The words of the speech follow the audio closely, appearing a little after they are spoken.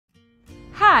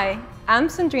Hi, I'm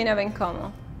Sandrina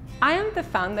Bencomo. I am the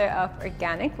founder of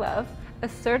OrganycLove, a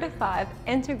certified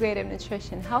integrative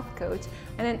nutrition health coach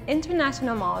and an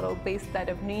international model based out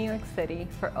of New York City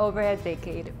for over a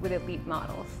decade with elite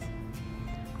models.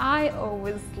 I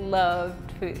always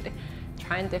loved food,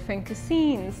 trying different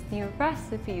cuisines, new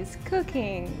recipes,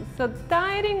 cooking, so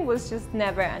dieting was just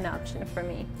never an option for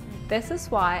me. This is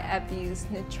why I've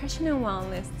used nutrition and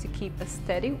wellness to keep a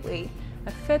steady weight,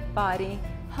 a fit body,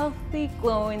 healthy,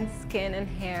 glowing skin and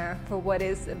hair for what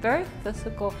is a very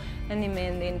physical and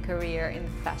demanding career in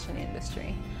the fashion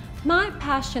industry. My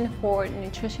passion for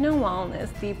nutrition and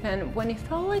wellness deepened when it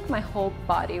felt like my whole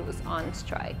body was on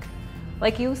strike.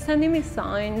 Like it was sending me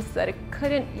signs that I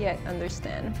couldn't yet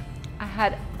understand. I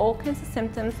had all kinds of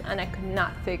symptoms and I could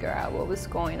not figure out what was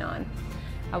going on.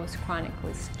 I was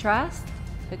chronically stressed,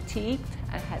 fatigued,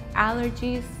 I had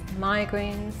allergies,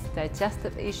 migraines,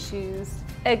 digestive issues,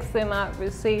 eczema,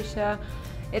 rosacea.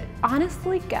 It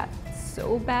honestly got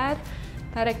so bad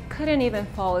that I couldn't even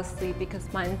fall asleep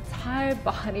because my entire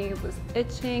body was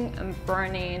itching and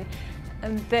burning,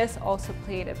 and this also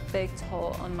played a big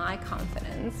toll on my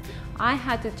confidence. I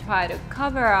had to try to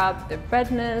cover up the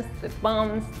redness, the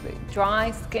bumps, the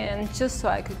dry skin just so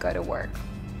I could go to work.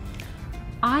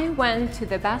 I went to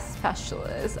the best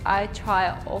specialist, I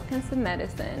tried all kinds of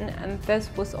medicine, and this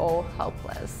was all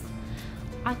helpless.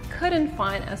 I couldn't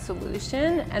find a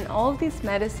solution, and all of these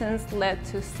medicines led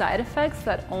to side effects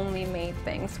that only made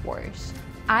things worse.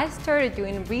 I started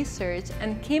doing research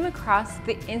and came across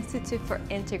the Institute for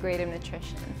Integrative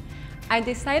Nutrition. I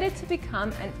decided to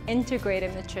become an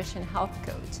integrative nutrition health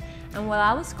coach, and while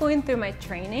I was going through my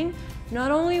training,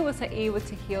 not only was I able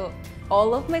to heal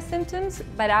all of my symptoms,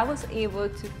 but I was able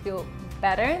to feel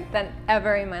better than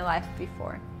ever in my life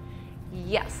before.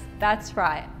 Yes, that's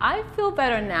right. I feel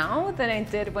better now than I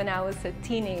did when I was a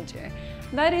teenager.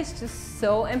 That is just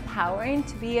so empowering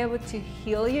to be able to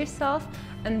heal yourself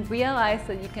and realize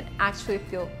that you can actually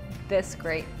feel this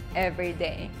great every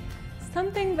day.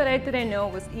 Something that I didn't know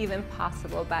was even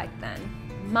possible back then.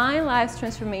 My life's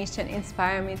transformation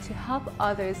inspired me to help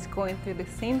others going through the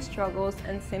same struggles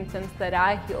and symptoms that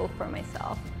I healed for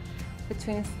myself, but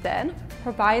to instead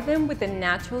provide them with the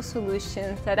natural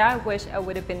solutions that I wish I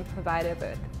would have been provided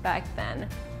with back then.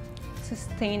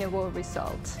 Sustainable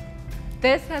results.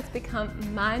 This has become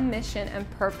my mission and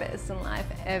purpose in life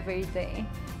every day,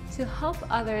 to help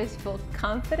others feel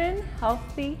confident,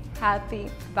 healthy,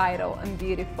 happy, vital, and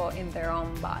beautiful in their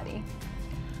own body.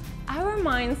 Our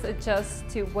minds adjust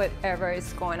to whatever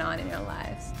is going on in your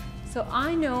lives. So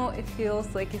I know it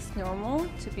feels like it's normal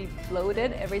to be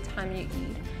bloated every time you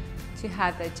eat, to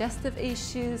have digestive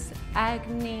issues,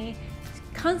 acne,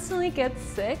 to constantly get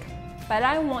sick, but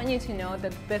I want you to know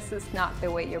that this is not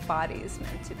the way your body is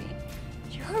meant to be.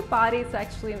 Your body is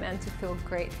actually meant to feel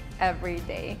great every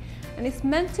day, and it's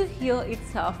meant to heal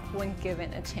itself when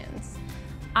given a chance.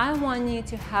 I want you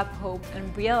to have hope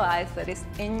and realize that it's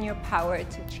in your power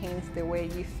to change the way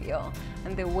you feel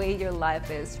and the way your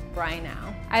life is right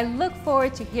now. I look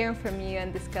forward to hearing from you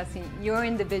and discussing your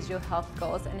individual health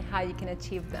goals and how you can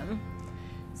achieve them.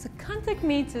 So contact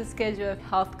me to schedule a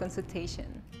health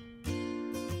consultation.